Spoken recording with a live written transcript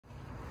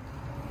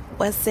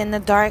What's in the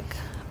dark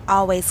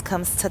always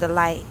comes to the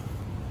light.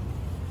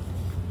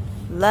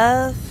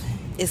 Love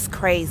is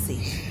crazy.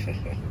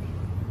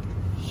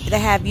 It'll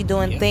have you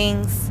doing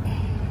things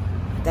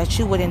that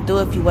you wouldn't do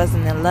if you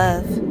wasn't in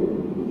love.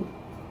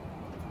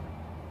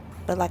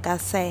 But like I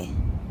say,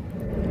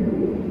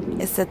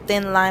 it's a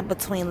thin line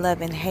between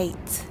love and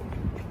hate.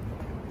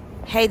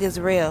 Hate is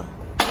real.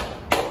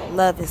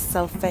 Love is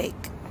so fake.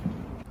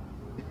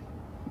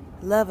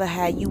 Love will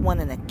have you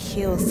wanting to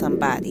kill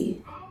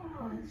somebody.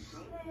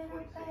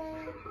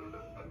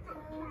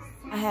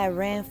 I had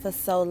ran for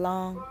so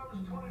long,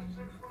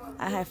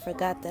 I had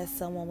forgot that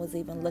someone was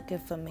even looking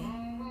for me.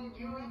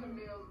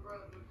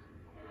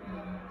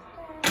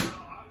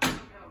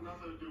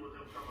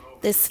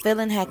 This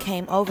feeling had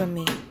came over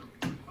me,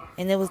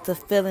 and it was the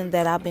feeling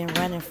that I've been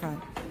running from.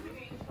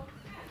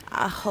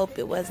 I hope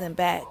it wasn't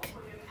back.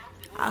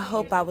 I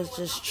hope I was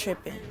just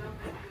tripping.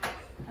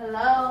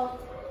 Hello?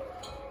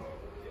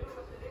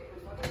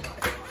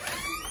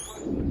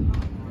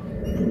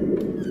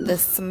 The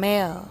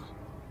smell,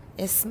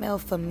 it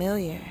smelled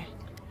familiar.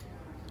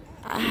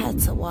 I had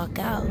to walk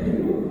out.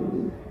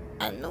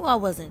 I knew I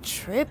wasn't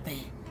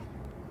tripping.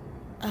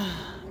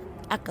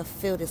 I could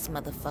feel this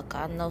motherfucker.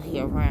 I know he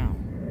around.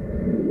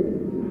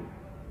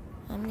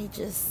 Let me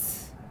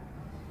just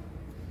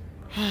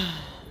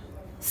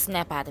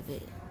snap out of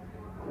it.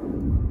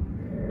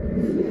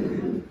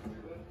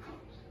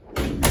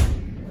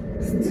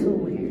 It's too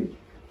weird.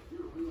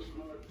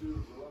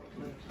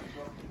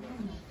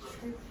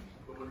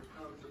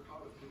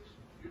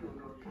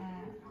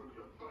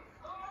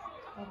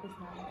 Hope it's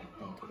not what I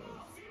think it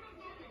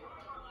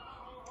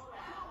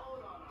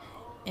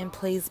is. And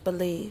please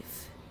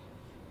believe,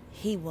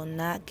 he will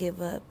not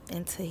give up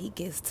until he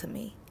gets to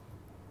me.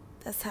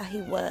 That's how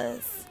he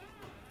was.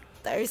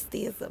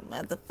 Thirsty as a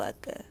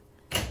motherfucker.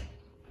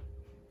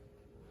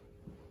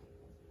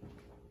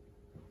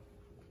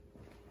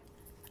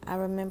 I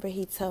remember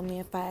he told me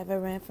if I ever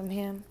ran from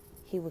him,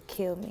 he would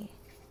kill me.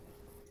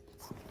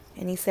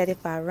 And he said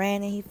if I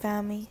ran and he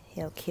found me,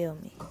 he'll kill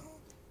me.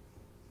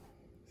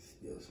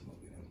 Still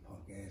smoking them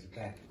punk ass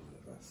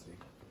backwoods, I see.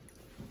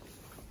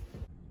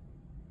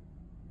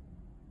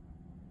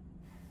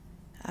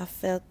 I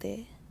felt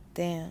it.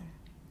 Damn,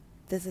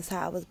 this is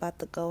how I was about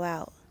to go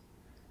out.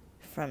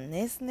 From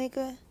this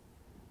nigga?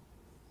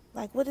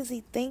 Like, what is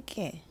he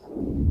thinking?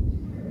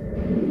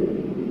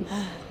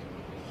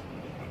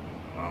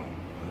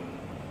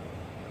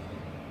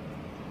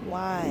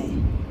 Why?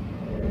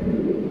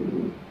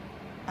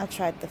 I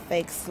tried to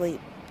fake sleep.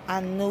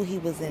 I knew he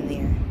was in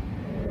there.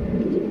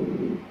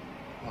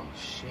 Oh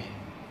shit.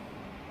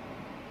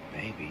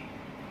 Baby.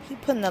 He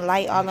putting the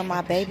light all on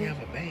my baby? She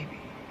have a baby.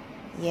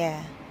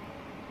 Yeah.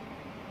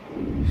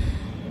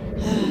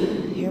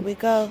 Here we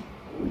go.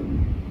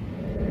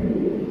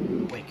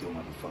 Wake your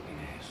motherfucking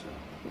ass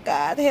up.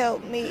 God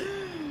help me.